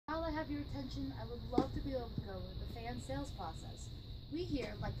have your attention, I would love to be able to go over the Fanzz sales process. We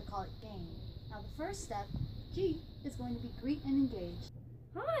here like to call it G.A.M.E. Now the first step, G, is going to be greet and engage.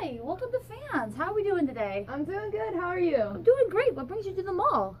 Hi, welcome to Fanzz. How are we doing today? I'm doing good. How are you? I'm doing great. What brings you to the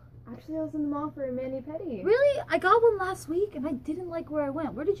mall? Actually, I was in the mall for a mani-pedi. Really? I got one last week and I didn't like where I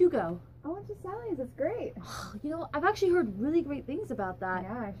went. Where did you go? I went to Sally's. It's great. You know, I've actually heard really great things about that.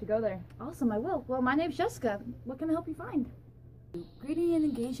 Yeah, I should go there. Awesome, I will. Well, my name's Jessicah. What can I help you find? Greeting and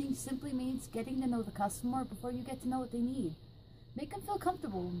engaging simply means getting to know the customer before you get to know what they need. Make them feel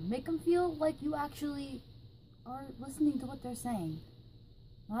comfortable. Make them feel like you actually are listening to what they're saying.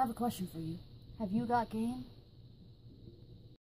 Now, I have a question for you. Have you got G.A.M.E?